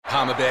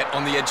Palmerbet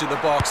on the edge of the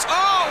box.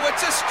 Oh,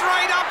 it's a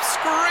straight-up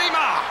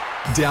screamer!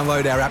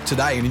 Download our app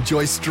today and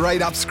enjoy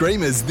straight-up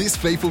screamers this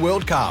FIFA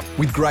World Cup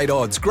with great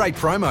odds, great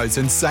promos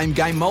and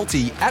same-game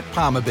multi at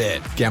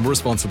Palmerbet. Gamble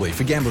responsibly.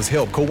 For Gamblers'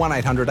 Help, call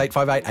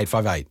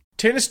 1-800-858-858.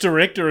 Tennis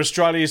Direct are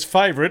Australia's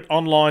favourite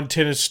online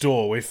tennis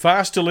store with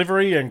fast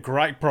delivery and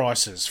great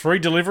prices. Free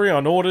delivery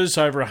on orders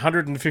over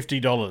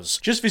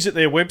 $150. Just visit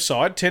their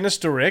website,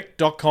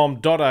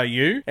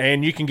 tennisdirect.com.au,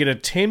 and you can get a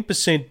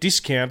 10%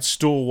 discount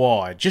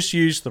store-wide. Just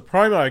use the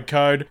promo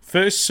code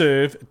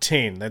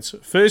FIRSTSERVE10. That's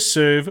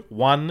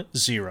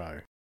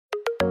FIRSTSERVE10.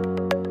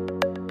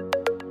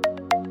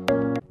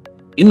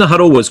 In the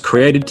Huddle was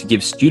created to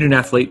give student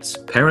athletes,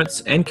 parents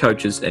and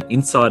coaches an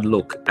inside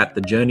look at the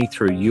journey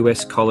through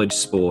US college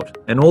sport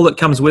and all that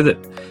comes with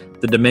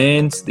it. The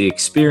demands, the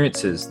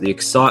experiences, the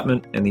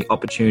excitement and the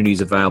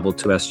opportunities available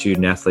to our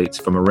student athletes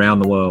from around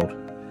the world.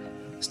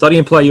 Study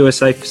and Play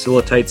USA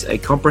facilitates a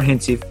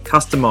comprehensive,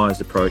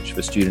 customised approach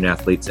for student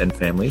athletes and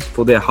families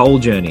for their whole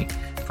journey,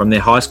 from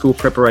their high school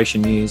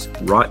preparation years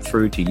right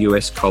through to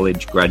US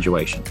college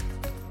graduation.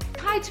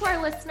 Hi to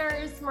our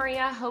listeners,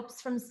 Maria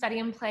Hopes from Study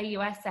and Play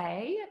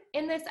USA.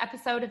 In this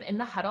episode of In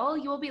the Huddle,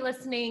 you will be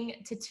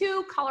listening to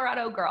two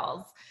Colorado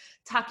girls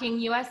talking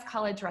U.S.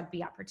 college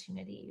rugby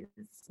opportunities.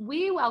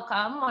 We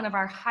welcome one of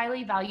our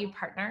highly valued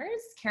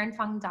partners,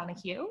 Fong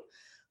Donohue,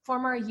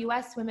 former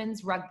U.S.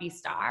 women's rugby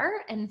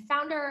star and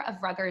founder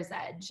of Rugger's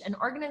Edge, an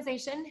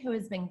organization who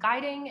has been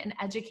guiding and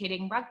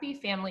educating rugby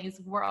families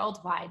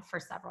worldwide for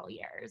several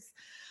years.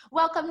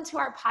 Welcome to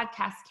our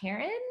podcast,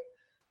 Karen.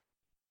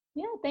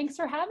 Yeah, thanks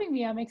for having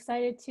me. I'm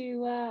excited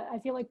to, I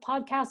feel like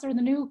podcasts are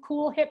the new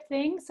cool hip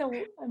thing, so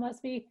I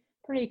must be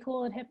pretty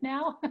cool and hip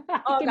now.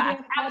 Oh, gosh,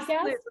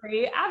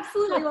 absolutely.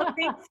 Absolutely. Well,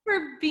 thanks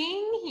for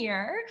being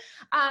here.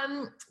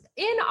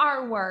 In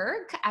our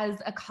work as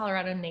a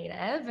Colorado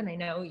native, and I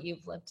know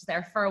you've lived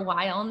there for a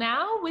while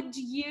now, would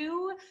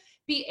you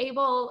be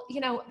able,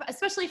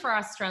 especially for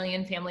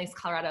Australian families,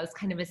 Colorado is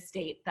kind of a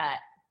state that,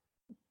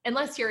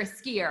 unless you're a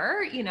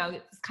skier,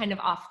 it's kind of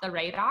off the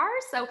radar.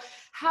 So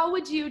how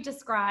would you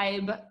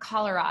describe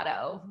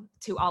Colorado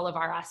to all of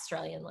our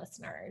Australian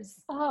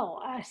listeners?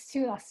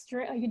 To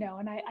Australia,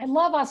 and I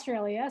love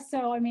Australia.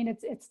 So, I mean,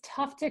 it's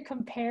tough to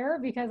compare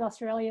because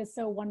Australia is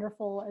so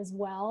wonderful as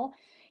well.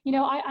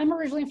 I'm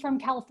originally from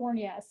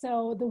California.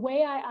 So the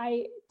way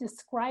I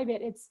describe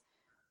it, it's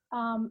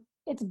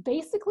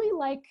basically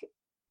like,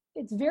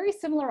 it's very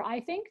similar, I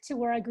think, to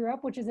where I grew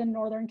up, which is in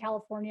Northern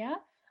California.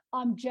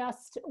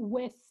 Just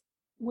with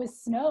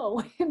snow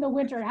in the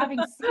winter, having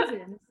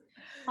seasons.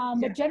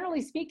 But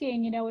generally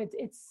speaking,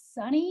 it's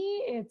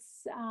sunny.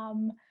 It's,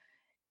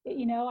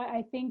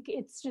 I think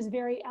it's just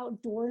very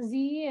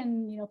outdoorsy,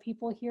 and,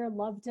 people here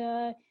love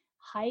to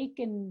hike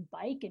and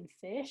bike and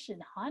fish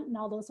and hunt and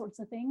all those sorts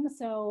of things.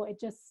 So it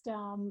just,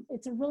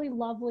 it's a really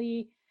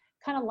lovely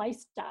kind of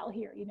lifestyle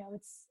here.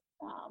 It's,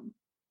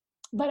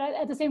 but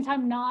at the same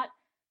time, not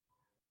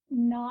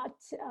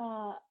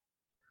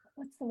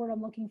what's the word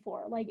I'm looking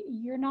for? Like,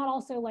 you're not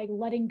also like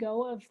letting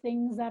go of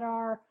things that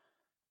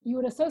you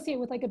would associate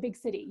with like a big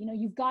city.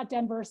 You've got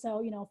Denver.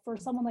 So, for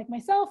someone like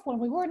myself, when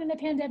we weren't in a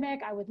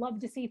pandemic, I would love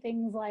to see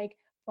things like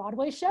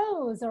Broadway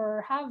shows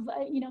or have,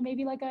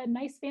 maybe like a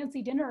nice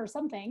fancy dinner or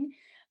something.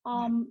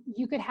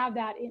 You could have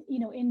that,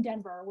 in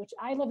Denver, which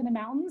I live in the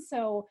mountains.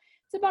 So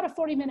it's about a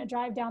 40-minute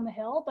drive down the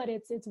hill, but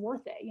it's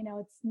worth it.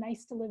 It's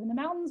nice to live in the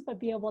mountains, but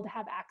be able to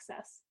have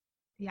access.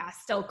 Yeah,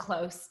 still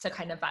close to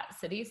kind of that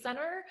city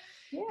center.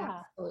 Yeah,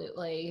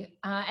 absolutely.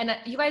 And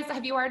you guys,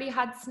 have you already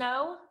had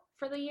snow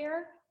for the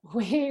year?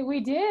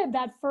 We did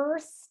that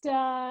first.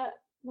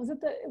 Was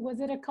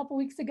it a couple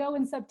weeks ago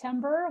in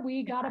September?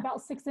 We got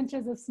about 6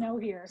 inches of snow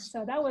here,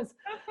 so that was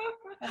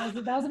a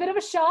bit of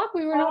a shock.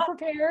 We were not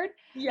prepared.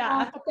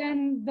 Yeah. But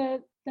then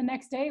the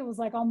next day it was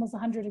like almost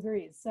 100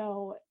 degrees.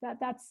 So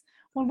that's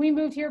when we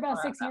moved here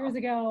about 6 years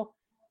ago.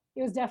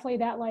 It was definitely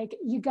that, like,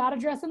 you got to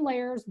dress in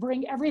layers,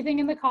 bring everything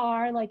in the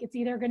car. Like, it's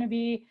either going to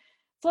be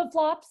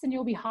flip-flops and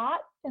you'll be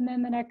hot, and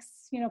then the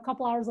next,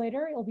 couple hours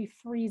later, it'll be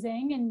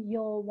freezing and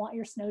you'll want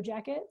your snow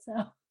jacket.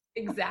 So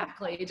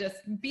exactly. Just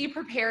be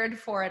prepared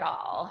for it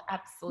all.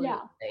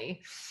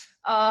 Absolutely.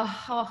 Yeah.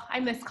 I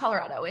miss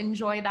Colorado.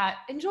 Enjoy that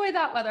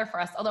weather for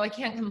us. Although I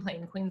can't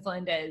complain.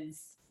 Queensland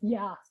is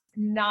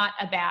not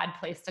a bad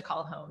place to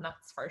call home.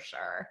 That's for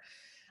sure.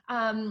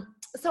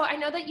 So I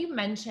know that you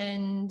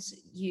mentioned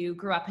you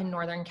grew up in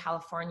Northern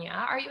California.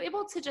 Are you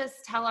able to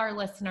just tell our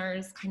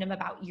listeners kind of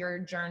about your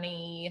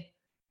journey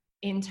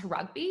into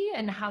rugby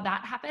and how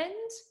that happened?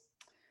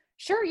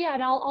 Sure, yeah,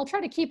 and I'll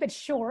try to keep it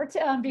short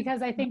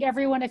because I think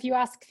everyone, if you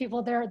ask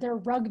people their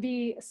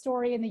rugby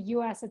story in the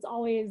U.S., it's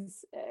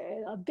always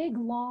a big,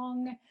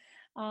 long,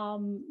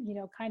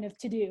 kind of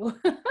to do.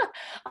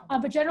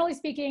 But generally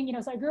speaking,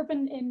 so I grew up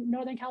in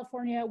Northern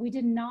California. We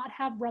did not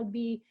have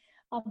rugby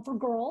for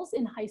girls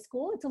in high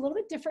school. It's a little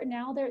bit different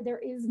now. There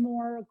is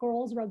more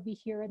girls rugby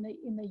here in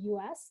the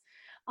U.S.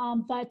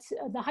 But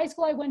the high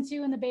school I went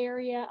to in the Bay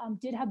Area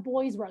did have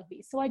boys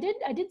rugby. So I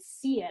did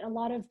see it. A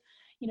lot of,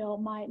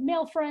 my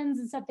male friends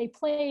and stuff, they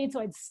played. So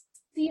I'd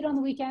see it on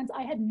the weekends.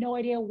 I had no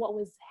idea what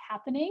was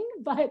happening,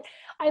 but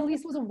I at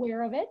least was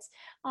aware of it.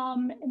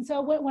 And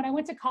so when I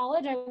went to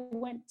college, I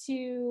went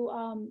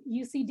to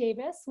UC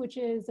Davis, which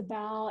is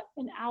about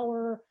an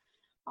hour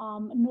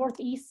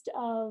northeast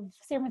of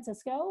San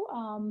Francisco.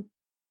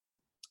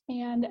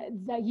 And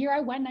the year I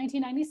went,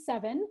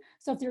 1997.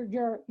 So if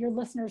your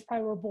listeners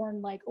probably were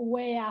born like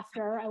way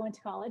after I went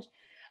to college.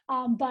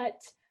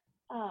 But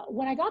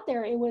when I got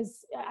there,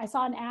 I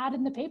saw an ad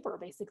in the paper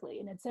basically,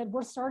 and it said,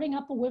 we're starting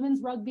up a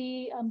women's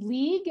rugby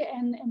league,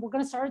 and we're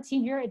going to start a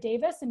team here at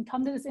Davis, and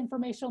come to this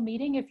informational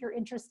meeting if you're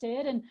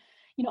interested. And,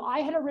 I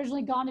had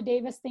originally gone to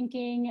Davis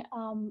thinking,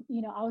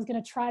 I was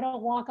going to try to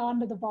walk on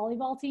to the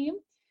volleyball team.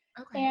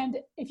 Okay. And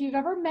if you've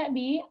ever met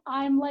me,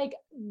 I'm like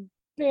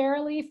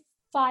barely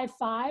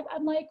 5'5".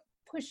 I'm like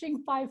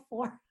pushing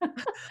 5'4".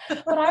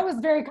 But I was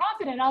very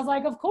confident. I was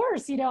like, of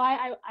course,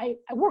 I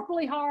work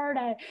really hard.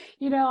 I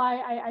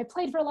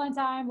played for a long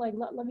time. Like,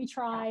 let me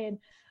try. And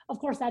of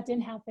course that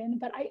didn't happen,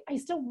 but I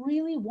still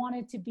really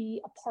wanted to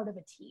be a part of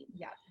a team.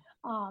 Yeah.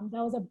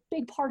 That was a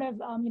big part of,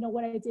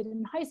 what I did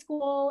in high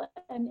school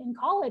and in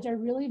college. I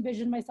really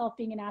envisioned myself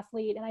being an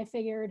athlete. And I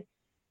figured,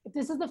 if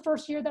this is the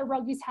first year that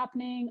rugby's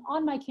happening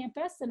on my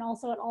campus and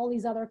also at all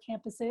these other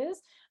campuses,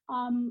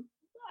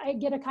 I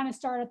get to kind of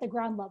start at the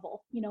ground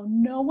level.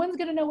 No one's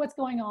going to know what's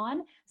going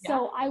on.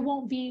 So I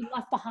won't be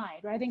left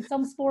behind, right? I think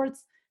some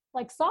sports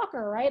like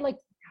soccer, right? Like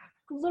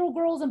little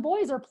girls and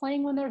boys are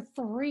playing when they're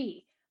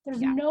 3. There's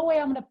no way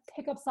I'm going to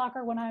pick up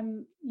soccer when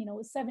I'm,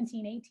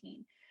 17,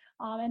 18.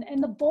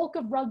 And the bulk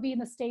of rugby in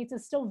the States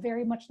is still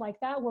very much like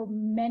that, where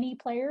many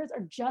players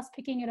are just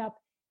picking it up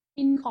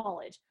in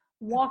college,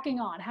 walking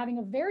on, having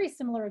a very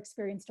similar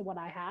experience to what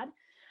I had.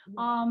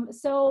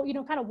 So,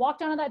 kind of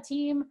walked onto that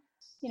team,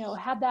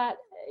 had that,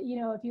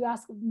 if you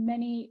ask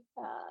many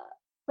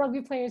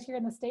rugby players here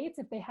in the States,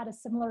 if they had a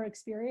similar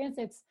experience,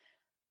 it's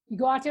you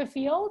go out to a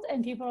field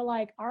and people are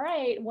like, all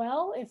right,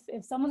 well,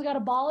 if someone's got a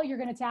ball, you're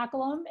going to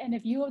tackle them. And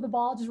if you have the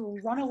ball, just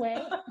run away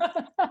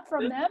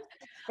from them.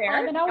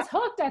 And I was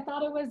hooked. I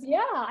thought it was,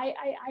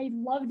 I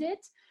loved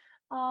it.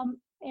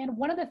 And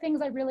one of the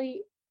things I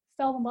really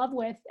fell in love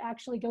with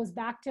actually goes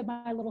back to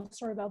my little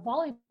story about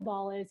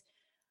volleyball is,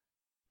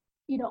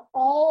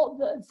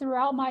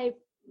 throughout my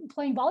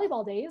playing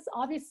volleyball days,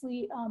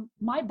 obviously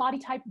my body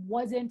type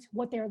wasn't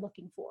what they're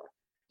looking for.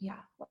 Yeah.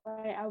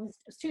 I was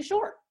too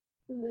short.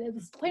 It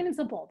was plain and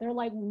simple. They're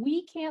like,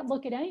 we can't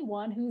look at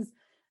anyone who's,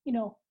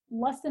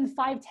 less than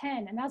 5'10",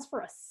 and that's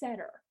for a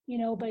setter,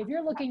 but if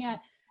you're looking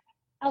at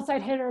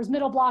outside hitters,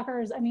 middle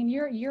blockers, I mean,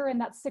 you're in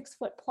that 6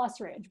 foot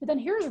plus range. But then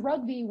here's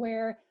rugby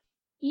where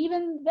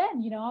even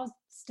then, I was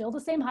still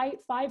the same height,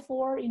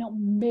 5'4",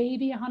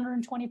 maybe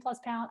 120 plus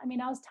pounds. I mean,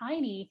 I was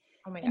tiny,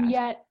 and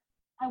yet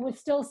I was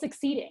still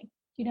succeeding,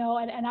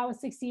 and I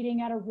was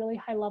succeeding at a really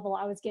high level.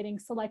 I was getting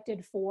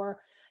selected for,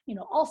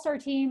 all-star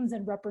teams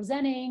and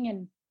representing,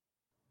 and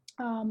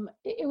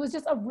it was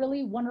just a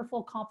really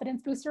wonderful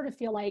confidence booster to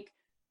feel like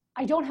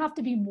I don't have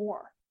to be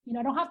more,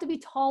 I don't have to be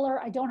taller.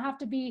 I don't have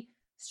to be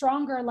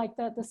stronger. Like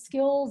the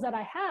skills that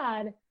I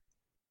had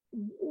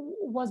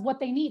was what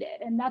they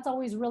needed. And that's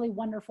always really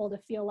wonderful to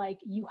feel like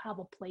you have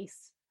a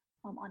place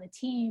on a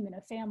team, in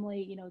a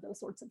family, those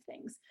sorts of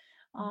things.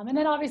 And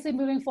then obviously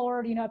moving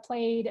forward, I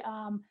played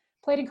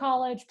in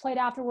college, played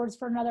afterwards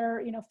for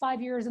another,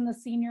 5 years in the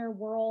senior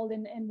world,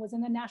 and was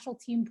in the national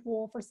team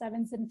pool for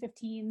 7s and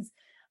 15s.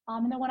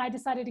 And then when I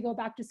decided to go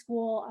back to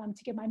school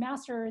to get my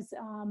master's,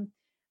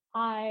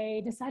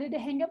 I decided to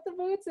hang up the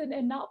boots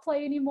and not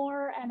play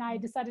anymore. And I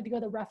decided to go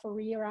the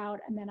referee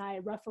route. And then I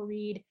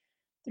refereed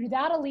through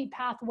that elite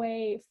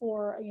pathway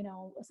for,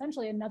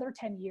 essentially another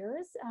 10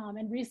 years.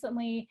 And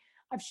recently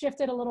I've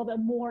shifted a little bit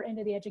more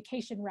into the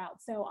education route.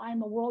 So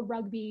I'm a World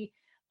Rugby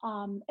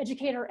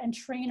educator and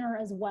trainer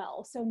as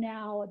well. So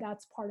now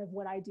that's part of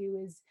what I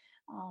do is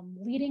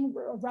leading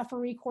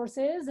referee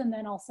courses, and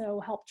then also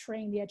help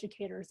train the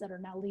educators that are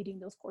now leading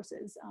those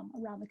courses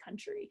around the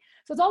country.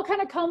 So it's all kind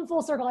of come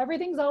full circle.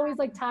 Everything's always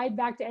like tied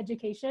back to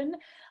education,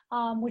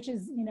 which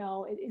is,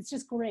 it's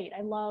just great.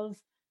 I love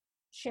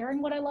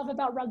sharing what I love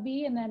about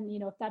rugby. And then,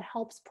 if that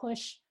helps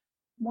push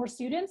more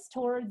students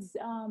towards,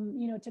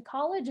 to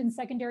college and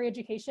secondary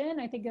education,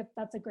 I think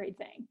that's a great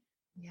thing.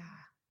 Yeah.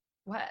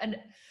 And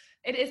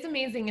it is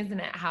amazing,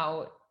 isn't it?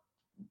 How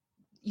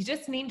you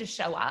just need to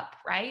show up,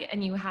 right?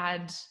 And you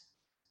had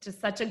just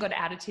such a good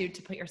attitude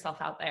to put yourself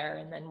out there.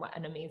 And then what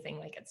an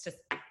amazing, it's just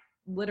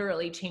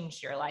literally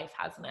changed your life,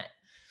 hasn't it?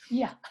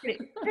 Yeah.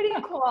 Pretty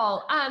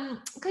cool.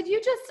 Could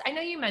you just, I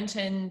know you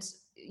mentioned,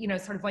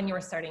 sort of when you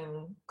were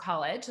starting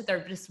college, that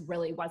there just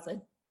really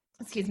wasn't,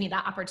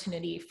 that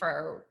opportunity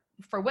for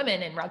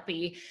women in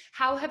rugby.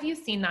 How have you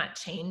seen that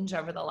change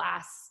over the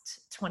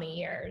last 20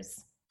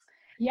 years?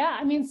 Yeah,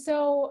 I mean,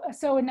 so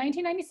in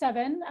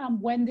 1997,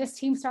 when this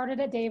team started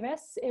at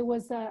Davis, it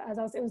was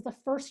the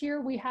first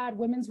year we had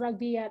women's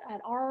rugby at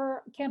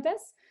our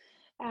campus,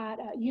 at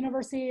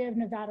University of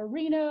Nevada,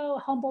 Reno,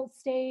 Humboldt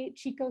State,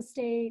 Chico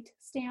State,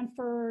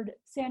 Stanford,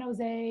 San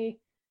Jose,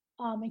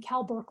 and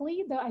Cal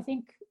Berkeley. I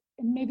think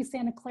maybe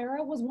Santa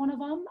Clara was one of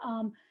them.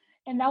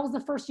 And that was the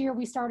first year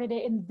we started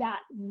it in that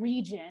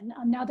region.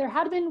 Now there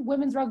had been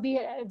women's rugby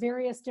at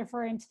various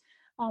different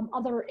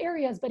other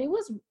areas, but it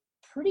was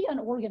pretty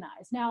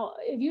unorganized. Now,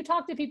 if you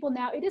talk to people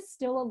now, it is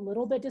still a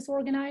little bit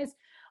disorganized,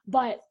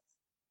 but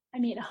I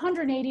mean,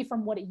 180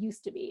 from what it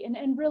used to be.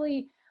 And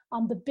really,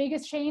 the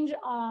biggest change,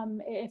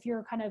 if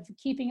you're kind of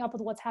keeping up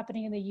with what's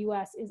happening in the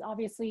US, is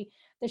obviously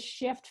the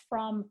shift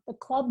from the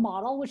club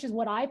model, which is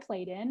what I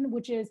played in,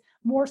 which is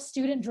more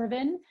student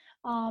driven.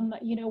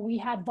 We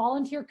had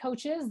volunteer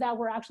coaches that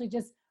were actually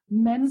just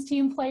men's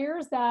team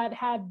players that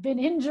had been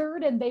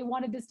injured and they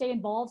wanted to stay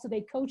involved, so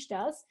they coached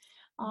us.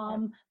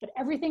 But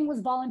everything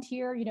was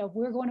volunteer. If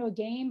we were going to a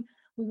game,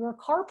 we were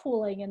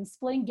carpooling and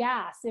splitting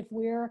gas. If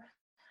we're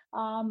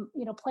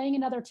playing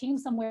another team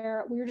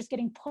somewhere, we were just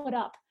getting put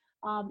up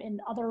in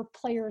other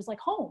players' like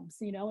homes,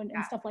 and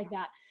stuff like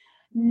that.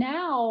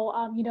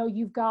 Now,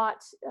 you've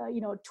got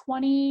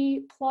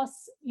 20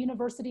 plus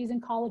universities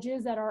and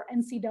colleges that are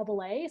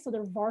NCAA, so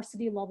they're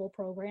varsity level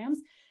programs,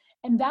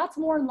 and that's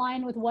more in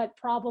line with what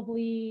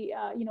probably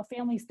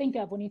families think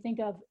of when you think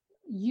of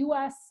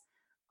U.S.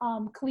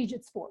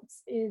 Collegiate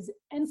sports, is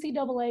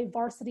NCAA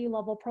varsity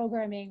level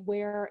programming,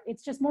 where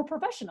it's just more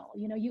professional.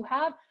 You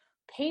have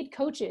paid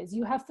coaches,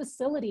 you have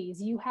facilities,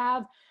 you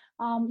have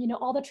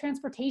all the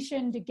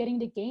transportation to getting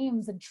to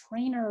games and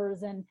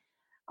trainers and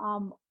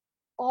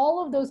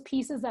all of those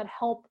pieces that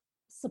help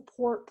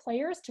support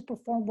players to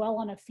perform well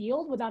on a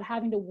field without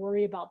having to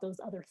worry about those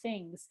other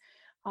things.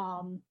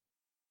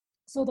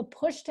 So the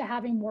push to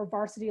having more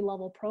varsity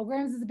level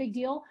programs is a big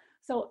deal.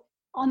 So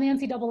on the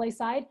NCAA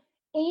side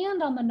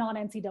and on the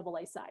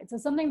non-NCAA side. So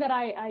something that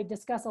I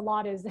discuss a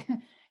lot is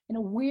in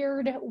a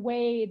weird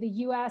way, the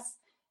US,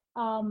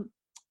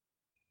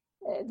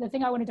 the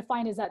thing I want to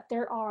define is that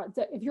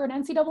if you're an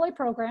NCAA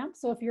program,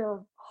 so if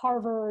you're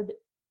Harvard,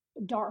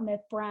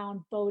 Dartmouth,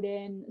 Brown,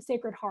 Bowdoin,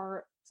 Sacred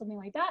Heart, something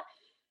like that,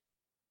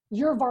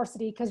 you're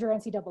varsity because you're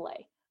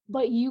NCAA.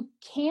 But you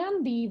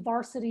can be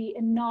varsity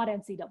and not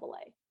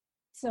NCAA.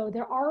 So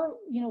there are,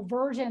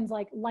 versions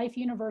like Life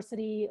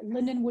University,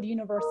 Lindenwood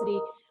University,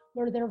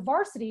 where they're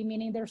varsity,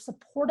 meaning they're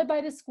supported by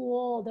the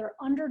school, they're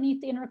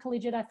underneath the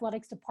intercollegiate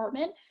athletics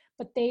department,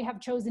 but they have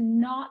chosen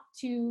not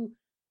to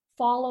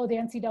follow the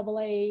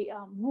NCAA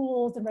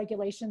rules and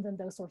regulations and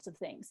those sorts of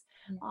things.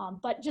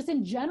 But just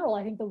in general,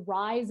 I think the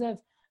rise of,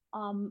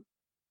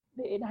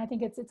 and I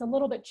think it's a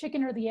little bit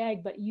chicken or the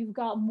egg, but you've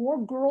got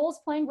more girls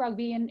playing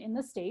rugby in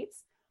the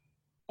States,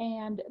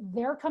 and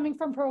they're coming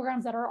from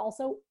programs that are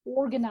also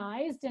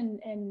organized and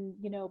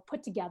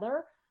put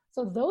together.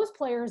 So those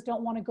players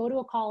don't want to go to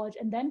a college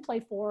and then play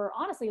for,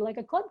 honestly, like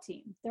a club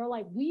team. They're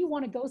like, we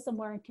want to go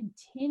somewhere and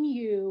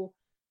continue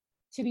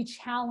to be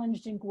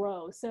challenged and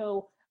grow.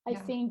 So I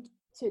think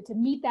to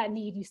meet that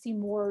need, you see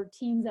more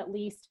teams at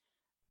least,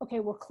 okay,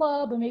 we're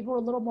club, and maybe we're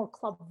a little more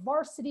club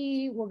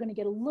varsity. We're going to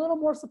get a little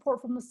more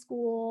support from the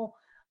school.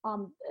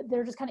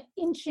 They're just kind of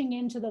inching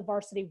into the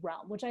varsity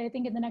realm, which I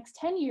think in the next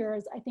 10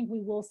 years, I think we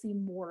will see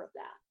more of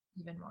that.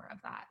 Even more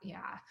of that.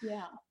 Yeah.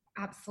 Yeah.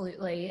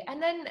 Absolutely. And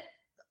then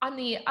on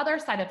the other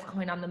side of the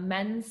coin, on the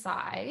men's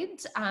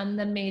side,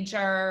 the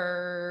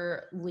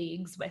major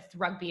leagues with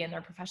rugby and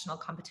their professional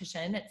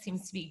competition, it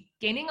seems to be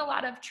gaining a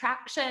lot of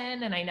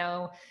traction. And I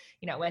know,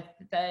 with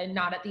the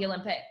not at the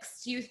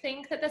Olympics, do you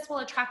think that this will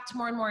attract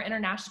more and more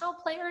international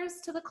players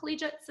to the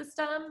collegiate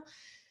system?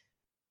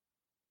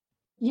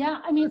 Yeah,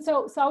 I mean,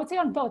 so I would say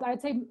on both. I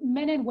would say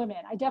men and women.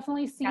 I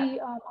definitely see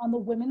on the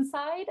women's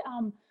side,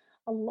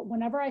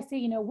 whenever I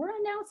see, we're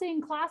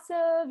announcing class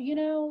of,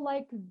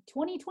 like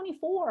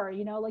 2024,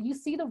 like you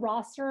see the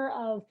roster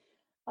of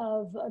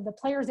the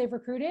players they've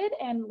recruited,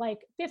 and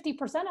like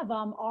 50% of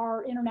them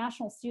are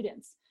international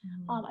students.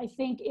 I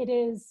think it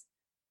is,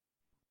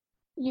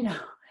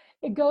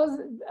 it goes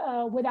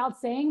without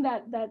saying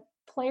that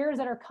players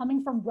that are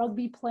coming from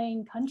rugby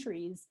playing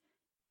countries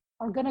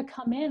are going to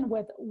come in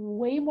with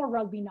way more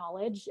rugby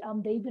knowledge.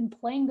 They've been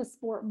playing the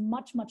sport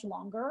much, much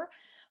longer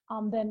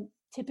than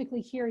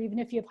typically here. Even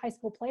if you have high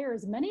school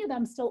players, many of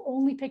them still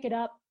only pick it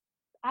up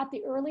at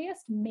the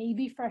earliest,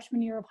 maybe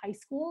freshman year of high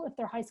school, if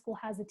their high school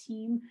has a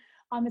team.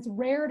 It's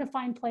rare to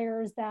find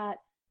players that,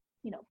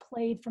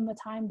 played from the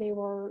time they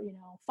were,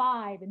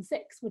 5 and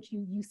 6, which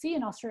you see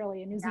in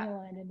Australia, New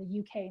Zealand, and the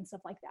UK and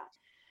stuff like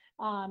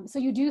that. So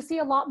you do see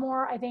a lot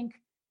more, I think,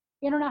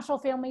 international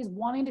families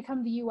wanting to come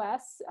to the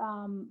US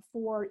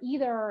for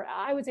either,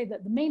 I would say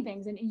that the main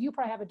things, and you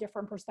probably have a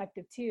different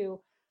perspective too.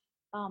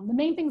 The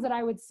main things that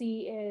I would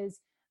see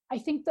is, I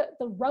think that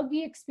the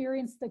rugby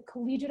experience, the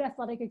collegiate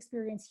athletic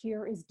experience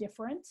here is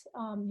different.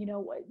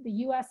 The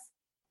US,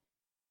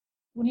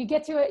 when you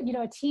get to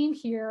a team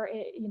here,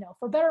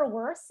 for better or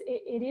worse,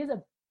 it is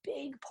a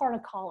big part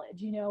of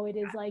college. It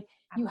is like,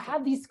 you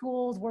have these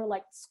schools where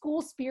like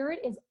school spirit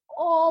is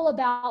all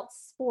about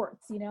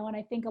sports, and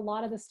I think a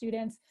lot of the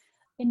students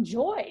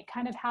enjoy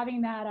kind of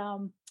having that, I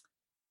don't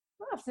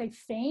have to say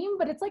fame,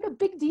 but it's like a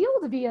big deal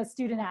to be a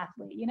student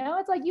athlete.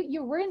 It's like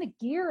you're wearing the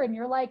gear and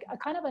you're like a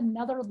kind of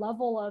another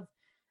level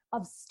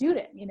of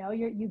student.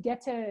 You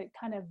get to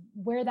kind of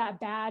wear that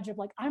badge of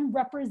like, I'm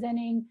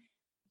representing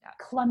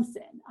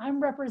Clemson.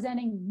 I'm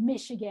representing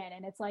Michigan.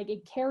 And it's like,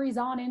 it carries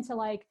on into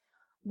like,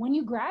 when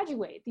you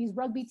graduate, these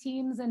rugby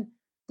teams and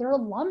their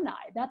alumni,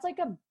 that's like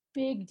a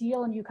big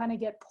deal. And you kind of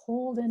get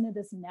pulled into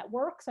this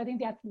network. So I think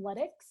the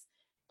athletics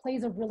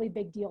plays a really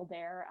big deal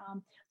there.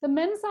 The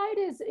men's side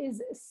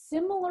is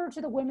similar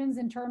to the women's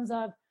in terms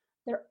of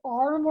there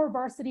are more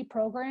varsity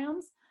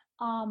programs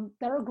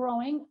that are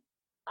growing.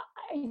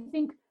 I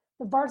think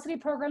the varsity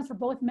programs for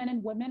both men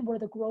and women, where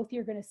the growth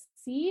you're going to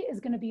see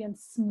is going to be in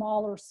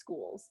smaller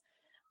schools.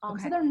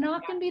 So they're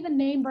not going to be the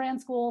name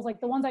brand schools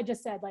like the ones I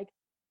just said. Like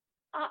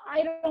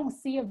I don't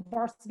see a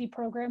varsity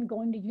program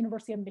going to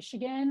University of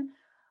Michigan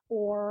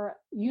or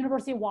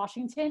University of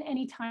Washington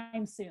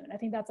anytime soon. I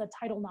think that's a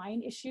Title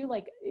IX issue.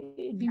 Like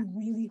it'd be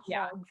really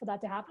hard for that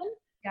to happen.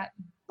 Yeah.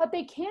 But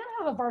they can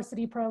have a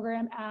varsity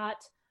program at,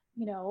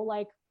 you know,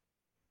 like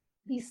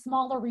these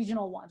smaller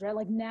regional ones, right?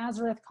 Like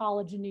Nazareth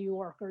College in New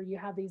York, or you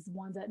have these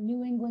ones at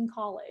New England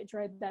College,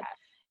 right? That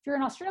if you're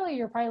in Australia,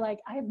 you're probably like,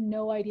 I have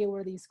no idea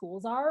where these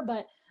schools are,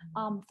 but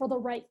for the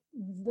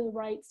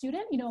right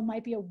student, you know, it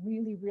might be a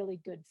really,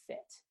 really good fit.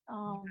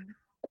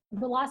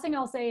 The last thing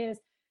I'll say is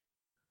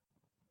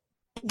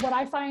what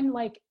I find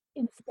like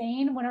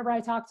insane whenever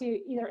I talk to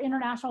either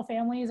international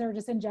families or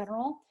just in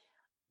general,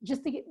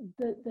 just to get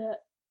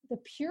the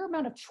pure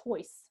amount of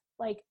choice.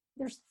 Like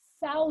there's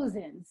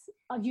thousands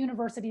of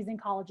universities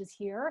and colleges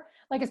here,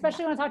 like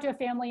especially when I talk to a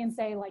family and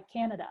say like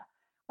Canada,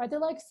 right? They're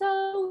like,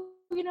 so,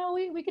 you know,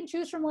 we can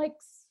choose from like,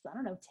 I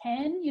don't know,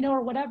 10, you know,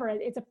 or whatever.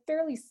 It's a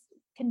fairly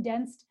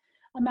condensed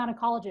amount of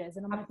colleges.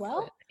 And I'm like,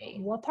 well,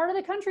 what part of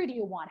the country do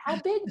you want? How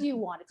big do you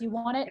want it? Do you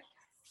want it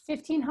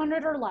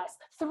 1,500 or less,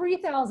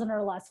 3,000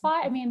 or less,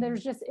 5? I mean,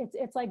 there's just,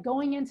 it's like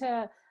going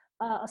into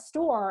a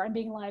store and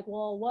being like,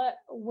 well,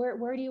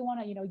 where do you want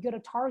to, you know, go to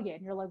Target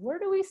and you're like, where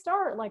do we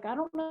start? Like, I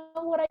don't know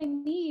what I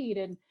need.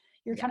 And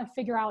you're trying to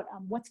figure out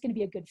what's going to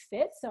be a good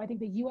fit. So I think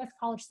the US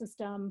college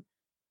system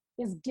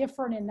is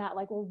different in that,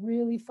 like, we're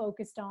really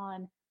focused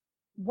on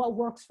what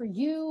works for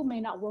you may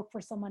not work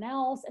for someone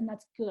else. And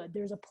that's good.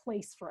 There's a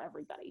place for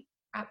everybody.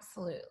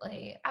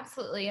 Absolutely.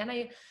 Absolutely. And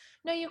I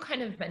know you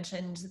kind of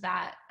mentioned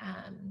that,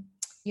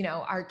 you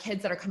know, our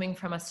kids that are coming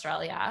from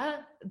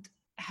Australia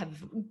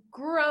have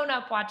grown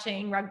up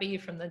watching rugby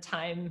from the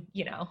time,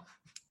 you know,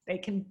 they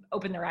can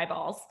open their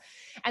eyeballs.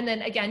 And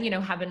then again, you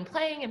know, have been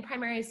playing in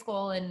primary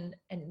school and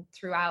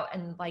throughout.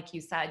 And like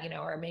you said, you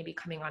know, or maybe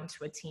coming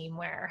onto a team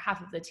where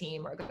half of the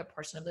team or a good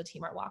portion of the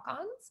team are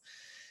walk-ons.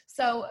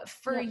 So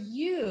for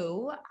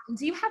you,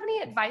 do you have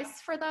any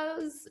advice for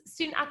those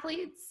student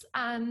athletes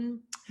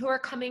who are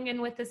coming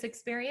in with this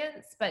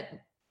experience, but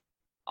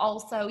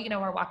also, you know,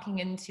 are walking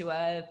into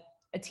a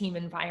team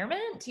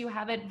environment? Do you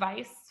have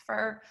advice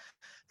for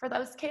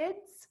those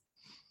kids?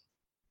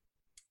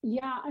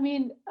 Yeah, I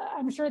mean,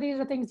 I'm sure these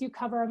are things you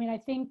cover. I mean, I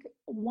think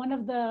one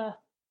of the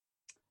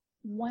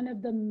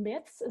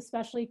myths,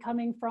 especially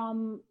coming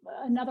from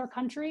another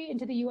country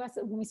into the US,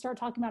 when we start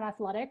talking about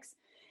athletics,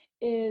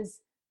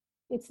 is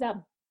it's that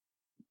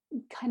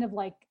kind of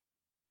like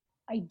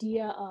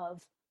idea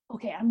of,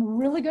 okay, I'm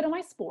really good at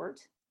my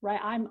sport, right?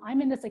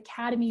 I'm in this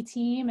academy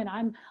team and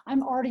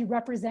I'm already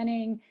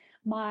representing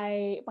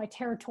my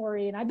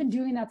territory, and I've been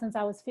doing that since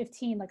I was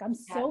 15. Like, I'm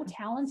so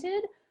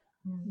talented.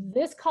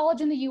 This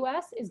college in the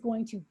US is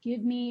going to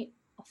give me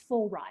a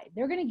full ride.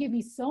 They're going to give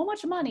me so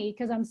much money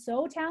because I'm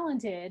so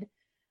talented.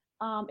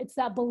 It's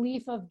that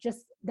belief of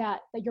just that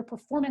your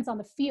performance on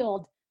the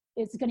field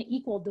is going to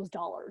equal those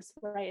dollars,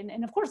 right?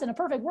 And of course, in a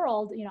perfect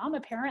world, you know, I'm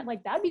a parent,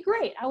 like that'd be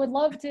great. I would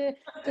love to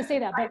say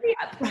that, but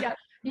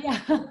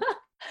yeah.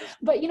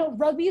 But you know,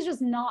 rugby is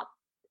just not,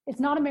 it's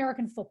not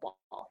American football.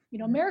 You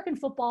know, American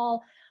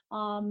football,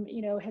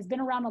 you know, has been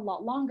around a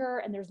lot longer,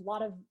 and there's a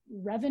lot of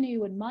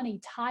revenue and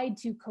money tied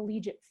to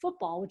collegiate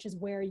football, which is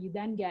where you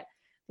then get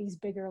these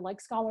bigger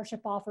like scholarship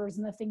offers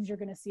and the things you're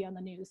going to see on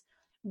the news.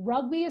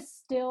 Rugby is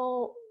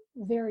still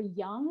very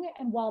young,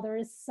 and while there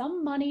is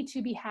some money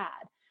to be had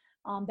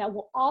that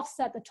will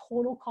offset the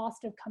total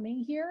cost of coming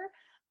here,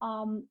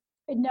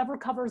 it never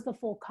covers the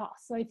full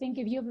cost. So I think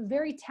if you have a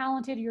very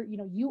talented,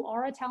 you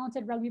are a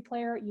talented rugby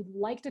player, you'd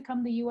like to come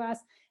to the US,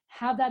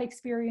 have that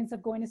experience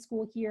of going to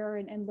school here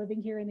and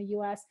living here in the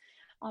US,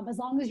 as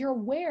long as you're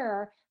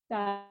aware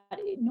that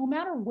no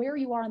matter where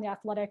you are in the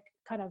athletic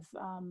kind of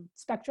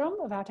spectrum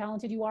of how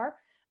talented you are,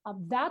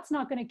 that's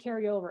not going to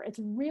carry over. It's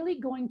really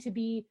going to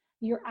be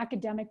your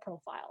academic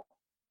profile.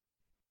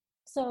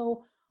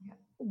 So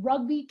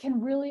rugby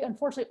can really,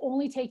 unfortunately,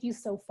 only take you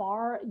so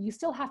far. You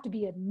still have to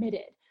be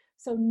admitted.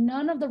 So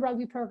none of the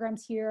rugby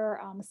programs here,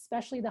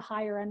 especially the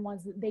higher end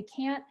ones, they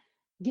can't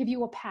give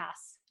you a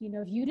pass. You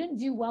know, if you didn't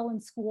do well in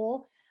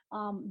school,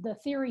 the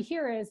theory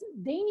here is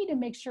they need to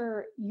make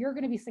sure you're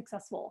going to be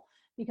successful,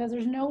 because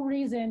there's no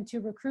reason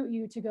to recruit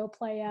you to go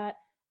play at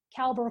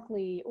Cal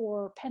Berkeley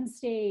or Penn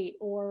State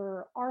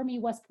or Army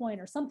West Point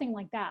or something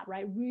like that,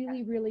 right?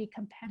 Really, really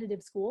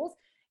competitive schools.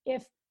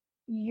 If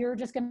you're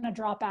just going to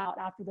drop out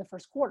after the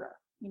first quarter,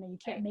 you know, you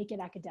can't make it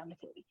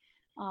academically.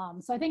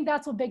 So I think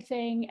that's a big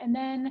thing. And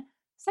then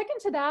second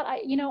to that,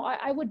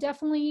 I would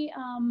definitely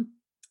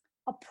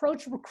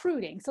approach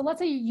recruiting. So let's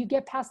say you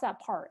get past that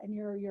part and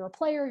you're a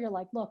player, you're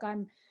like, look,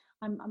 I'm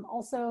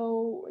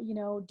also,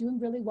 doing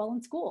really well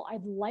in school.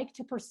 I'd like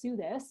to pursue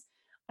this.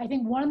 I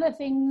think one of the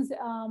things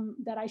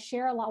that I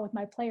share a lot with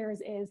my players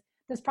is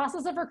this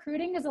process of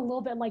recruiting is a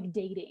little bit like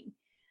dating.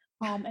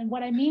 And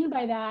what I mean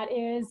by that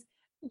is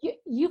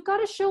you've got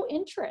to show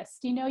interest.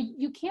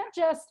 You can't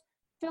just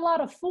fill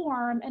out a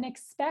form and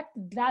expect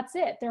that's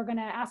it. They're going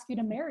to ask you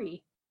to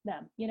marry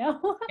them,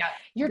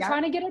 You're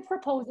trying to get a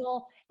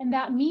proposal, and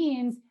that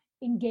means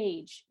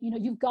engage.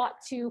 You've got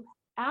to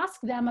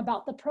ask them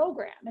about the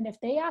program. And if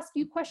they ask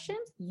you questions,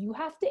 you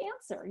have to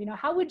answer.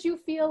 How would you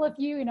feel if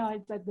you,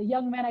 like the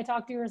young men I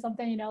talked to or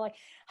something, like,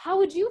 how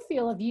would you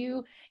feel if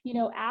you,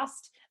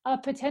 asked a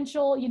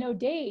potential,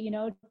 date,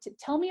 to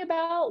tell me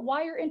about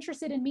why you're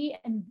interested in me,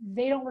 and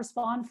they don't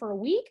respond for a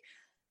week?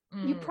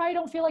 You probably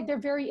don't feel like they're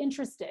very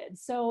interested.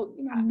 So,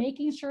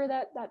 making sure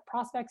that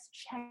prospects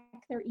check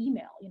their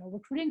email.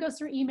 Recruiting goes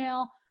through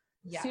email.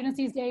 Students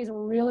these days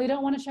really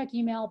don't want to check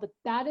email, but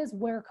that is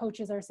where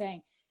coaches are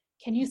saying,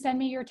 can you send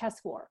me your test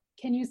score?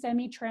 Can you send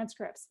me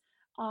transcripts?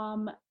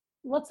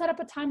 Let's set up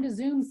a time to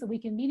Zoom so we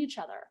can meet each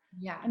other.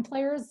 Yeah. And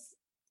players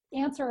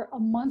answer a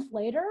month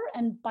later,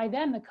 and by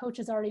then the coach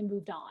has already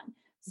moved on.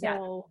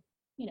 So,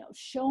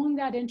 showing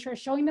that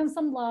interest, showing them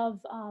some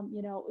love,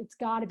 it's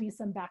got to be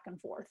some back and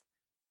forth.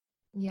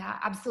 Yeah,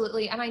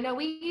 absolutely. And I know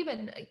we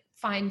even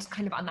find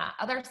kind of on that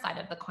other side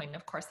of the coin,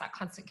 of course, that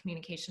constant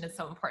communication is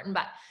so important.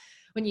 But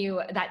when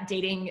that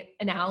dating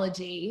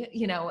analogy,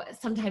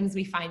 sometimes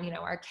we find,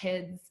 our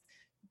kids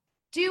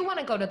do want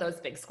to go to those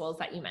big schools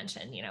that you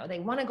mentioned. They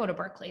want to go to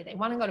Berkeley, they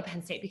want to go to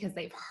Penn State because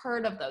they've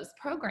heard of those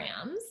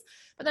programs.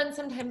 But then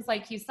sometimes,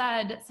 like you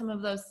said, some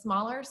of those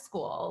smaller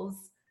schools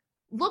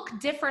look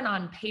different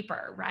on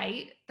paper,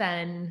 right?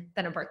 Than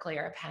a Berkeley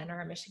or a Penn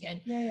or a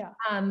Michigan. Yeah.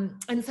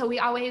 And so we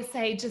always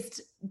say,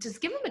 just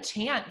give them a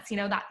chance.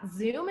 That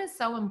Zoom is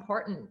so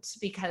important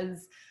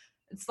because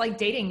it's like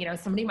dating,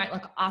 somebody might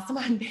look awesome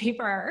on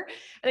paper,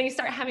 and then you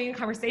start having a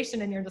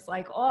conversation and you're just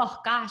like, oh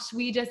gosh,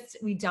 we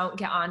don't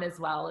get on as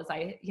well as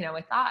I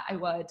thought I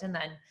would. And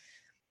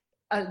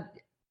then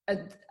a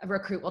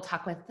recruit will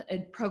talk with a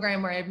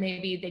program where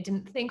maybe they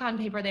didn't think on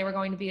paper they were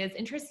going to be as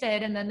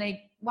interested, and then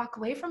they walk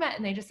away from it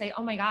and they just say,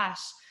 oh my gosh,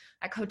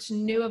 that coach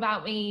knew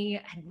about me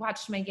and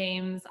watched my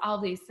games, all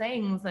these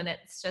things. And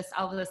it's just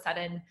all of a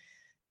sudden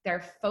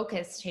their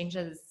focus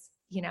changes,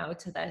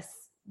 to this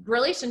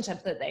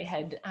relationship that they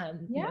had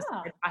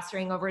started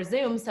fostering over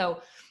Zoom.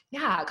 So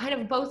kind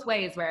of both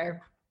ways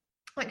where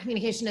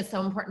communication is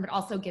so important, but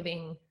also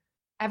giving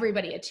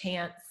everybody a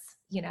chance,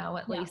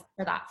 at least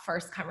for that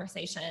first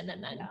conversation,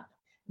 and then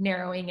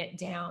narrowing it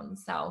down.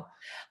 So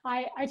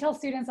I tell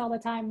students all the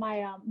time,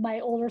 my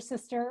older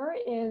sister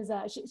is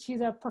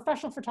she's a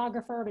professional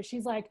photographer, but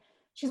she's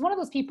one of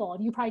those people,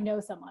 and you probably know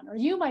someone, or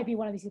you might be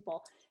one of these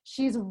people.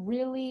 She's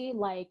really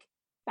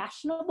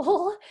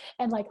fashionable,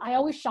 and I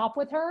always shop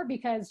with her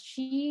because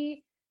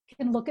she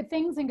can look at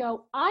things and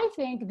go, I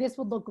think this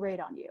would look great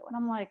on you. And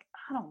I'm like,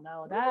 I don't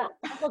know, that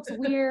looks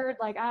weird.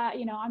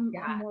 I'm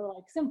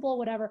more simple,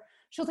 whatever.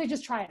 She'll say,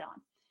 just try it on.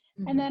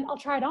 Mm-hmm. And then I'll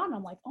try it on. And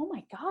I'm like, oh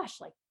my gosh,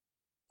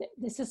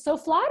 this is so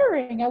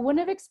flattering. I wouldn't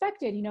have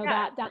expected,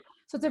 that.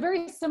 So it's a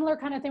very similar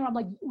kind of thing where I'm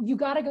like, you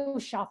got to go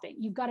shopping.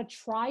 You've got to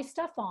try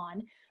stuff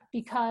on,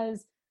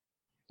 because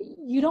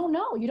you don't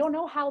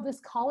know how this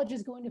college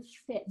is going to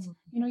fit.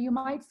 Mm-hmm. You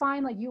might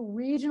find you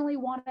regionally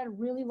want a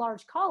really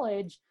large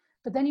college,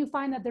 but then you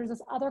find that there's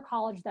this other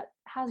college that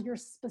has your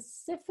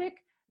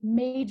specific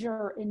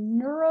major in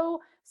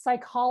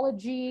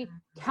neuropsychology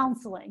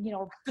counseling,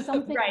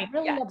 something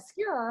really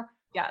obscure.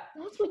 Yeah.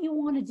 That's what you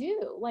want to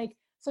do.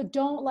 So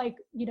don't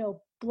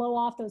blow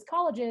off those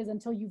colleges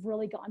until you've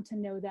really gotten to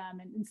know them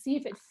and see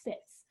if it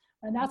fits.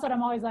 And that's what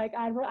I'm always like.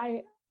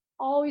 I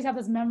always have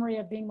this memory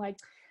of being like,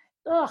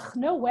 ugh,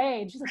 no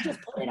way.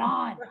 Just put it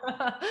on.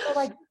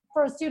 So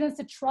for students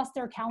to trust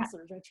their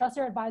counselors, or trust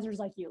their advisors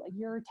like you.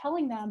 You're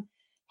telling them,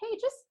 hey,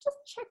 just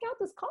check out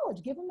this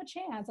college, give them a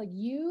chance.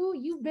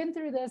 You've been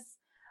through this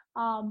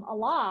a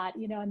lot,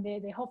 and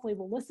they hopefully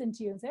will listen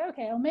to you and say,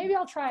 okay, well, maybe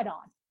I'll try it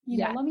on.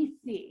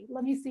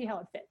 Let me see how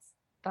it fits.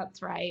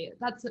 That's right.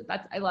 That's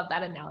I love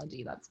that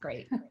analogy. That's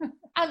great.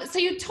 So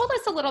you told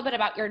us a little bit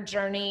about your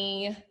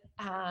journey,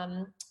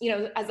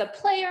 as a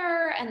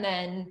player, and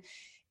then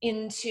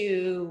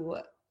into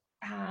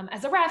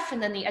as a ref,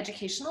 and then the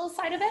educational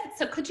side of it.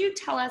 So could you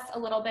tell us a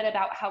little bit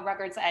about how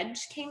Ruggers Edge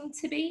came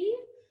to be?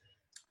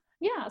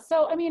 Yeah.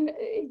 So,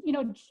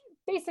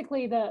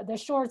 basically the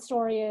short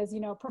story is,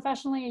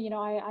 professionally,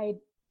 I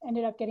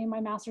ended up getting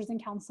my master's in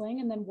counseling,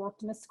 and then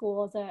worked in a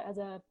school as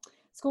a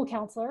school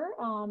counselor.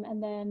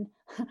 And then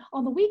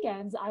on the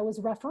weekends I was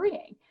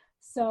refereeing.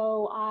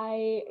 So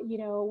I,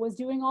 was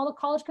doing all the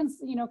college,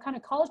 kind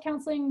of college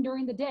counseling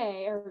during the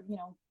day, or,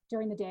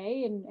 during the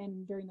day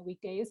and during the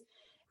weekdays.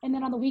 And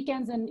then on the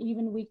weekends and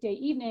even weekday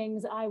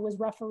evenings, I was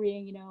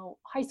refereeing,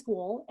 high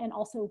school and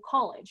also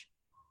college.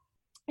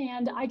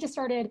 And I just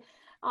started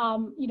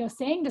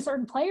saying to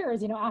certain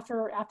players,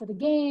 after the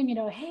game,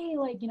 hey,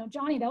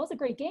 Johnny, that was a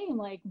great game.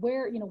 Like,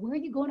 where are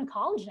you going to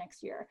college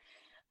next year?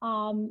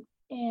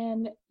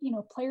 And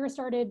players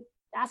started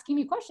asking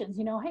me questions,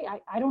 hey,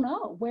 I don't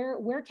know,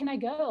 where can I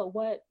go?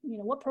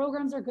 What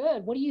programs are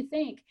good? What do you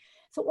think?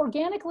 So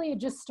organically, it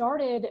just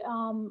started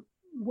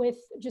with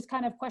just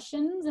kind of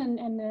questions, and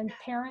then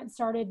parents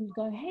started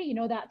going, hey,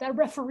 that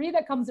referee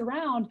that comes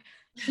around,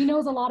 she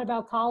knows a lot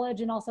about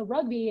college and also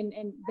rugby,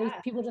 and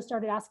people just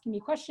started asking me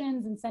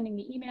questions and sending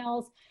me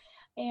emails.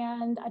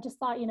 And I just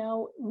thought,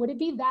 would it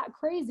be that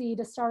crazy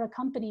to start a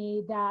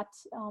company that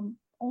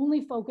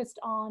only focused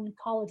on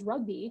college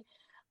rugby?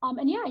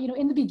 And yeah,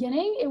 in the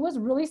beginning, it was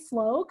really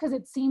slow because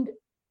it seemed,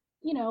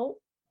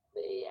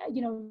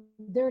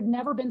 there had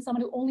never been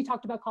someone who only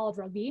talked about college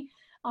rugby,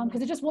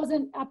 because it just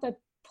wasn't at the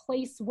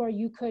place where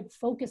you could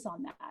focus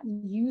on that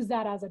and use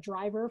that as a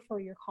driver for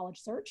your college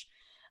search.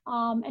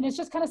 And it's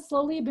just kind of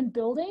slowly been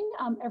building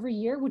every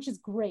year, which is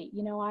great.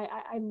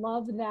 I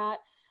love that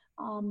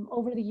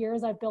over the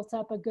years, I've built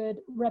up a good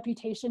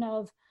reputation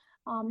of,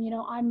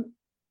 I'm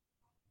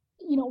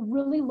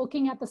really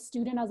looking at the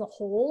student as a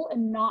whole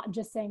and not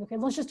just saying, okay,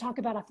 let's just talk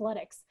about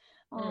athletics.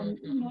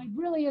 It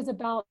really is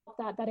about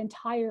that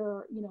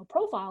entire,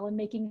 profile, and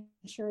making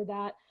sure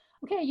that,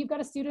 okay, you've got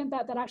a student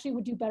that actually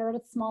would do better at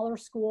a smaller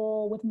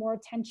school with more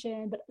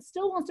attention, but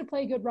still wants to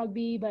play good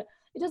rugby, but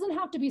it doesn't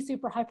have to be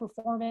super high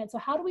performance. So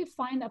how do we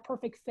find that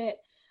perfect fit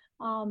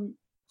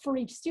for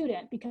each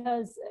student?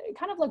 Because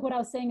kind of like what I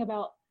was saying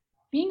about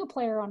being a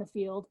player on a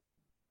field,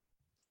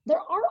 there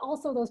are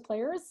also those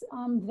players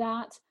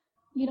that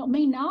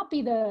may not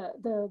be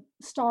the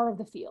star of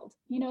the field.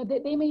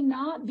 They may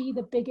not be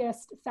the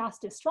biggest,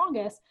 fastest,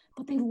 strongest,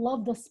 but they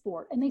love the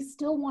sport and they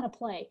still want to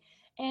play.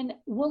 And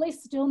will they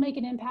still make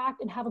an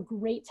impact and have a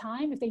great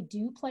time if they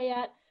do play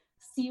at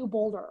CU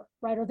Boulder,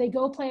 right? Or they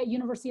go play at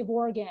University of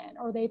Oregon,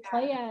 or they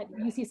play at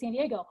UC San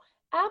Diego?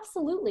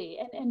 Absolutely.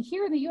 And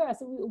here in the US,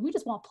 we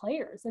just want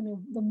players. I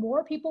mean, the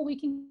more people we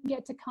can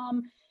get to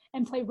come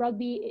and play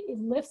rugby, it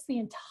lifts the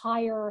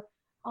entire,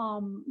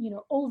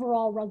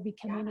 overall rugby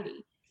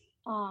community.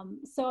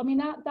 So, I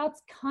mean,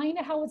 that's kind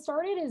of how it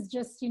started, is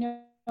just,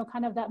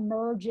 kind of that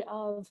merge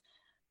of,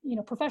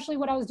 professionally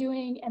what I was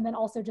doing, and then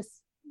also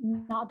just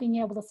not being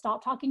able to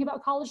stop talking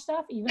about college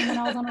stuff, even when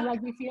I was on a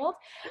rugby field.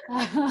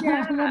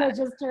 And then it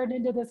just turned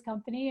into this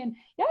company, and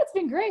yeah, it's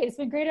been great. It's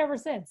been great ever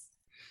since.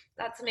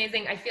 That's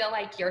amazing. I feel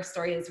like your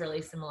story is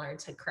really similar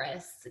to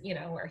Chris,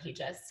 where he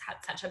just had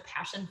such a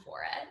passion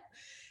for it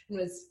and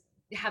was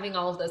having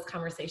all of those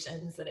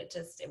conversations that it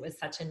was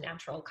such a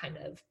natural kind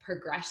of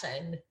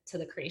progression to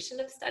the creation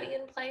of Study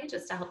and Play,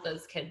 just to help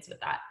those kids with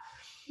that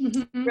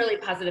really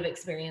positive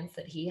experience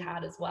that he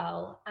had as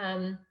well.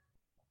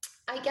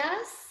 I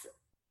guess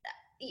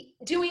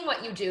doing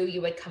what you do, you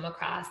would come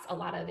across a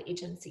lot of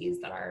agencies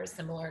that are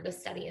similar to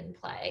Study and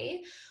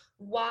Play.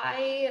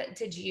 Why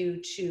did you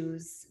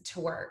choose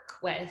to work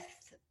with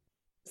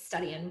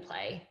Study and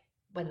Play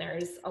when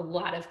there's a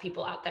lot of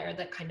people out there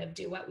that kind of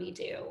do what we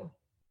do?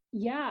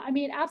 Yeah, I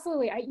mean,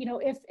 absolutely. I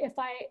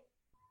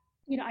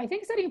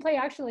think Study and Play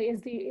actually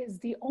is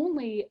the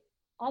only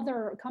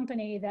other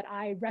company that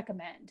I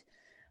recommend.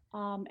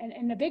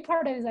 And a big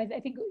part of it is, I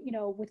think,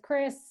 with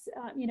Chris,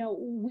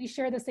 we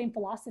share the same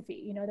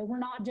philosophy, that we're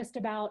not just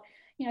about,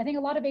 I think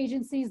a lot of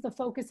agencies, the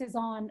focus is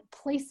on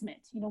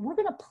placement, we're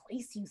going to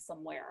place you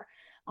somewhere.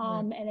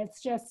 And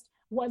it's just,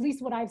 at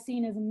least what I've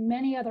seen is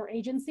many other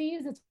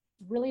agencies, it's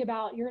really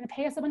about, you're going to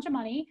pay us a bunch of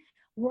money.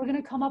 We're going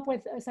to come up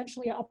with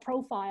essentially a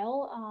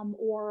profile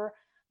or,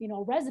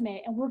 a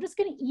resume, and we're just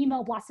going to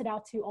email blast it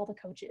out to all the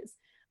coaches.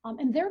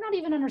 And they're not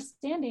even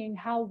understanding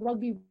how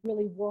rugby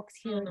really works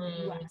here in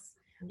the US.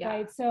 Yeah.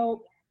 Right.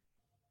 So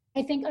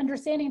I think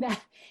understanding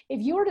that if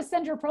you were to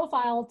send your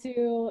profile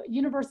to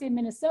University of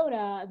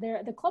Minnesota,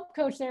 the club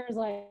coach there is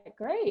like,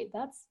 great,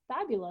 that's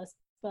fabulous,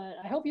 but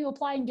I hope you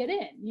apply and get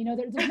in.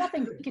 There's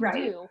nothing you can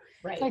do.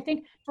 Right. So I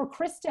think for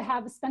Chris to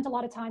have spent a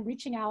lot of time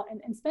reaching out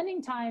and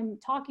spending time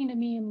talking to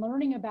me and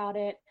learning about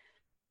it,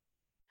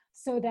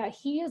 so that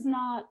he is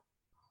not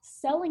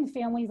selling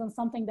families on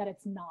something that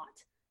it's not.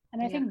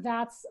 And I think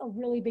that's a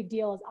really big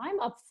deal, is I'm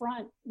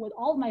upfront with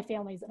all of my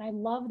families. And I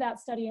love that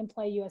Study and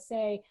Play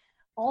USA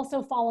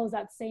also follows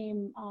that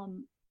same,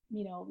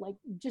 like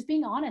just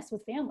being honest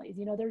with families.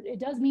 It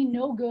does me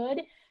no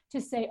good to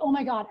say, oh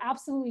my God,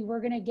 absolutely, we're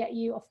going to get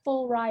you a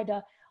full ride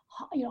to,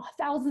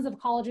 thousands of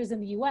colleges in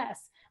the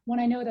US, when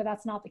I know that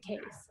that's not the case.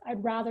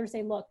 I'd rather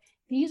say, look,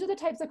 these are the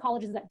types of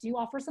colleges that do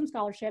offer some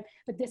scholarship,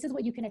 but this is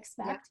what you can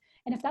expect.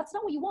 Yeah. And if that's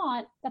not what you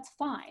want, that's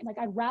fine. Like,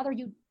 I'd rather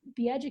you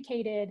be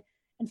educated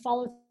and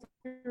follow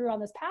through on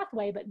this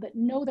pathway, but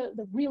know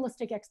the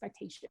realistic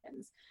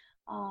expectations.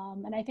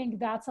 And I think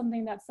that's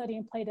something that Study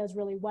and Play does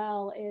really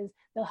well, is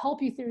they'll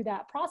help you through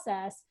that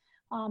process.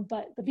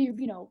 But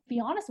be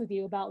honest with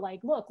you about, like,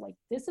 look, like,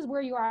 this is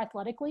where you are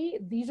athletically.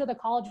 These are the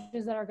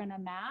colleges that are going to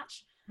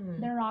match.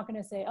 They're not going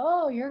to say,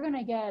 oh, you're going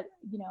to get,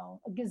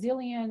 a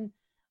gazillion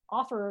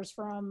offers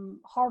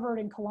from Harvard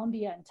and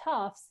Columbia and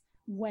Tufts.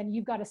 when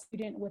you've got a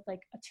student with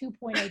like a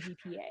 2.0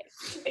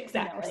 GPA,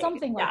 Exactly. or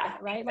something like Yeah,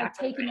 that, right?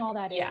 exactly Like taking all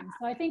that Yeah. in.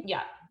 So I think,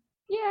 Yeah.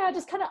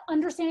 just kind of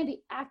understanding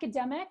the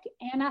academic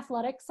and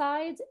athletic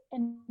sides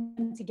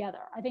and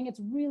together. I think it's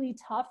really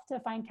tough to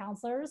find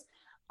counselors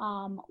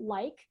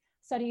like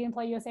Study and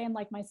Play USA and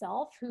like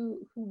myself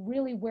who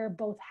really wear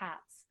both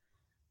hats.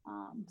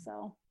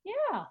 So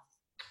yeah.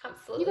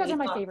 Absolutely. You guys are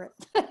my favorite.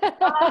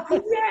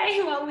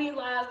 Yay. Well, we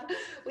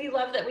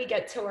love that we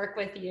get to work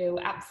with you.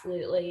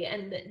 Absolutely.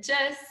 And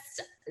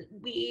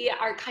we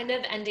are kind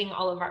of ending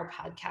all of our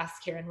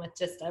podcasts, Karen, with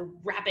just a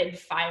rapid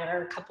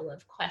fire couple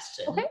of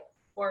questions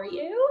for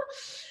you.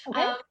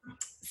 Okay.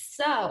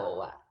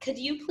 So could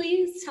you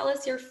please tell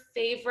us your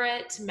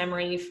favorite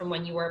memory from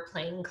when you were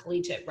playing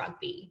collegiate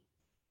rugby?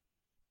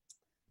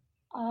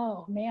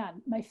 Oh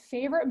man, my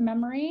favorite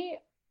memory.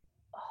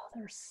 Oh,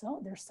 there's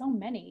so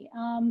many.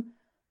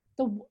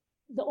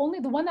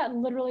 The one that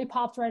literally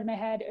popped right in my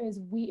head is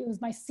it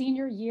was my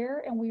senior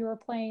year and we were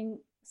playing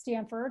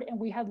Stanford and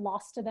we had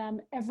lost to them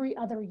every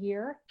other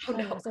year. Oh,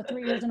 no. So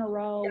 3 years in a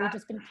row, we'd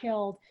just been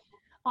killed.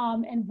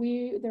 And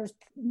there's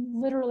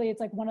literally, it's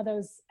like one of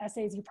those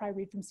essays you probably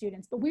read from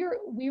students, but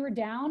we were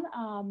down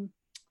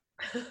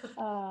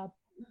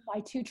by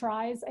 2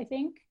 tries, I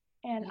think.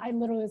 And I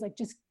literally was like,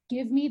 just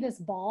give me this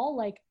ball.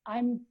 Like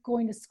I'm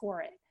going to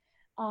score it.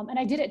 And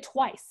I did it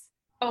twice.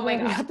 Oh my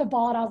God. We got the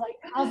ball and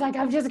I was like,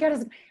 I'm just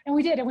gonna, and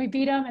we did, and we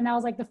beat them. And that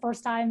was like the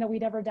first time that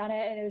we'd ever done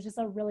it. And it was just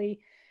a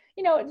really,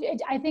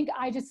 I think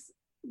I just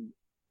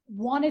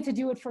wanted to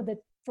do it for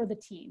the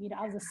team.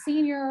 I was a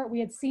senior,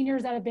 we had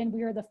seniors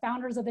we were the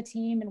founders of the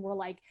team. And we're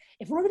like,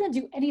 if we're going to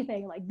do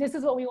anything, like this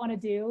is what we want to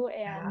do.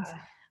 And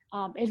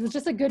it was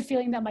just a good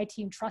feeling that my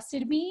team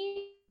trusted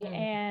me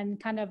and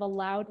kind of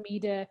allowed me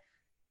to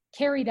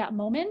carry that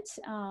moment.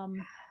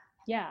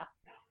 Yeah.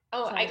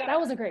 Oh, so that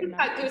was a great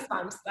memory.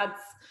 Goosebumps.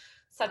 That's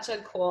such a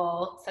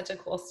cool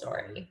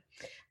story.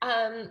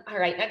 All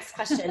right, next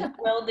question.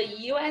 Will the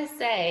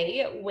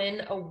USA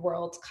win a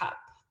World Cup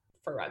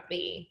for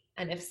rugby?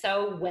 And if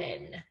so,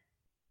 when?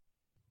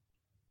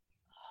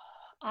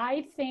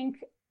 I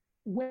think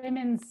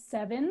women's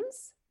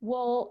sevens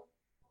will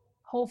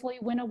hopefully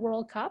win a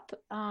World Cup.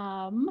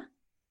 I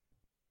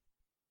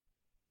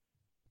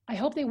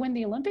hope they win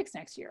the Olympics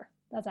next year.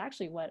 That's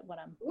actually what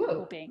I'm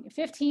hoping.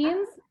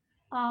 15s,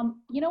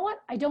 you know what?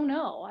 I don't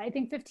know. I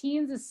think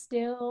 15s is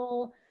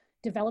still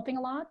developing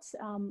a lot.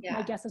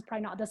 My guess is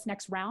probably not this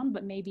next round,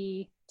 but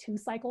maybe 2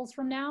 cycles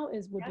from now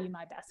would be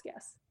my best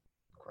guess.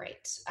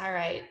 Great. All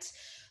right.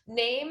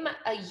 Name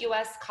a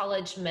U.S.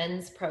 college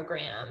men's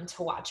program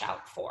to watch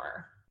out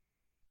for.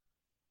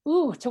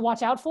 Ooh, to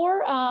watch out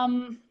for?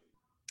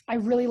 I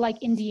really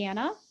like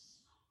Indiana.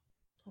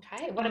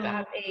 Okay. What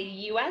about a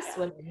U.S.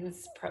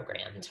 women's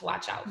program to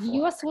watch out for?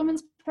 U.S.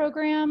 women's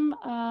program.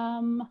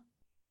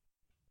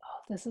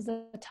 This is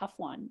a tough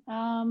one.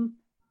 I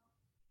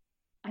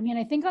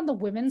think on the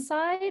women's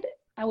side,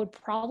 I would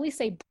probably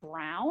say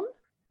Brown.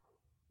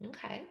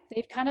 Okay.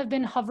 They've kind of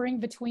been hovering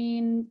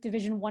between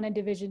Division I and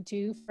Division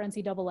II for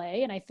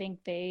NCAA, and I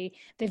think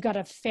they've got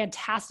a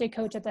fantastic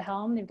coach at the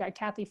helm. They've got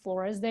Kathy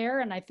Flores there,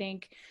 and I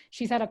think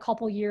she's had a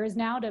couple years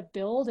now to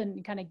build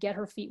and kind of get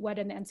her feet wet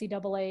in the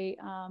NCAA,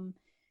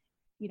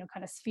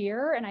 kind of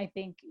sphere. And I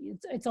think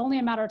it's only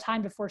a matter of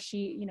time before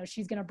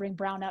she's going to bring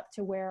Brown up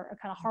to where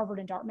kind of Harvard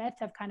and Dartmouth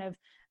have kind of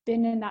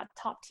been in that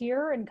top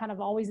tier and kind of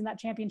always in that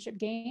championship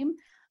game.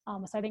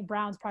 So I think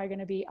Brown's probably going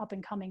to be up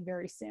and coming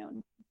very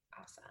soon.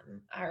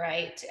 Awesome. All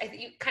right.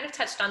 You kind of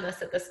touched on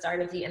this at the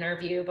start of the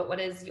interview, but what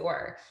is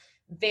your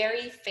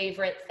very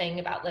favorite thing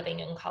about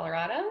living in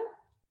Colorado?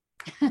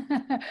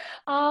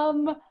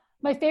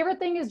 My favorite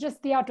thing is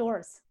just the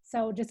outdoors.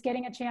 So just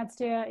getting a chance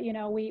to,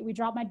 we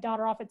drop my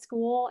daughter off at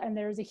school and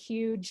there's a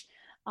huge,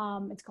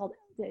 it's called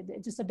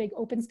just a big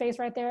open space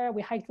right there.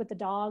 We hiked with the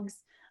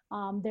dogs.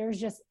 There's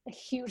just a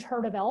huge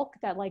herd of elk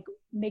that like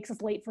makes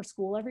us late for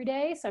school every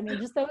day. So,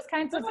 just those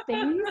kinds of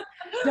things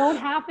don't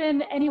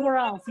happen anywhere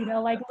else,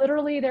 like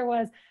literally there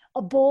was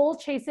a bull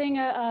chasing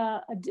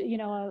a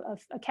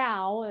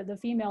cow, the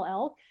female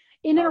elk,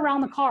 in and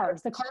around the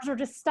cars. The cars were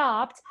just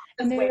stopped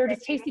and they were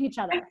just chasing each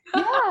other.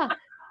 Yeah.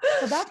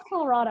 So that's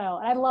Colorado.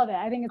 I love it.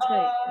 I think it's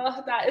great.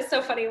 Oh, that is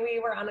so funny. We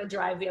were on a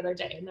drive the other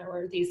day and there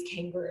were these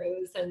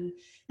kangaroos and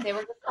they were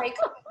just like,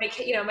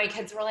 my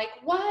kids were like,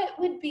 what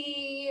would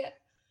be,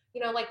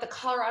 like the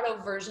Colorado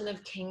version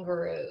of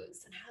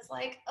kangaroos? And I was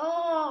like,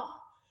 oh,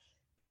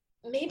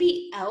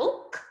 maybe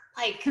elk.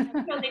 Like,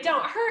 they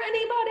don't hurt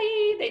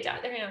anybody.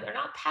 They're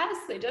not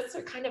pests. They just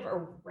are kind of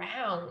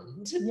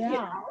around.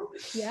 Yeah.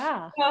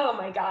 Yeah. Oh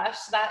my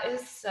gosh. That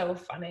is so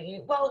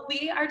funny. Well,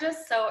 we are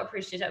just so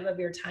appreciative of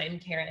your time,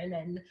 Karen.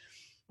 And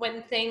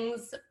when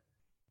things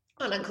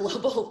on a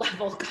global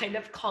level kind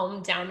of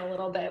calm down a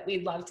little bit,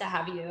 we'd love to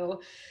have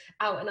you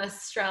out in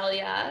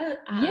Australia.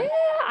 Yeah,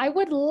 I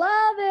would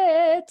love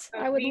it.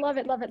 I would love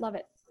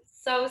it.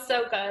 So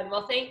good.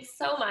 Well, thanks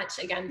so much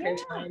again for your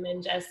time,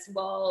 and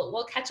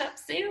we'll catch up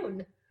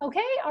soon.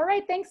 Okay. All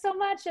right. Thanks so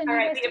much. And you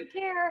guys take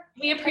care.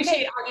 We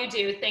appreciate all you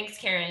do. Thanks,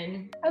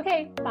 Karen.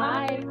 Okay.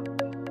 Bye.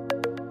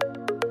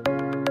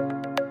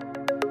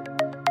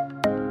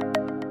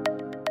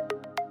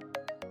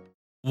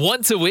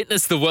 Want to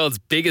witness the world's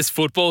biggest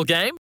football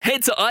game?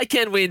 Head to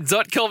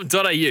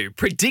iCanWin.com.au,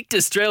 predict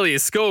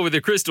Australia's score with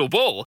a crystal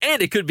ball,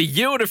 and it could be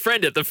you and a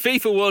friend at the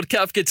FIFA World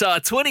Cup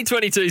Qatar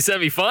 2022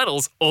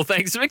 semi-finals, all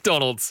thanks to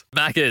McDonald's.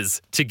 Maccas,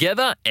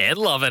 together and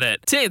loving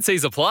it.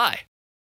 TNCs apply.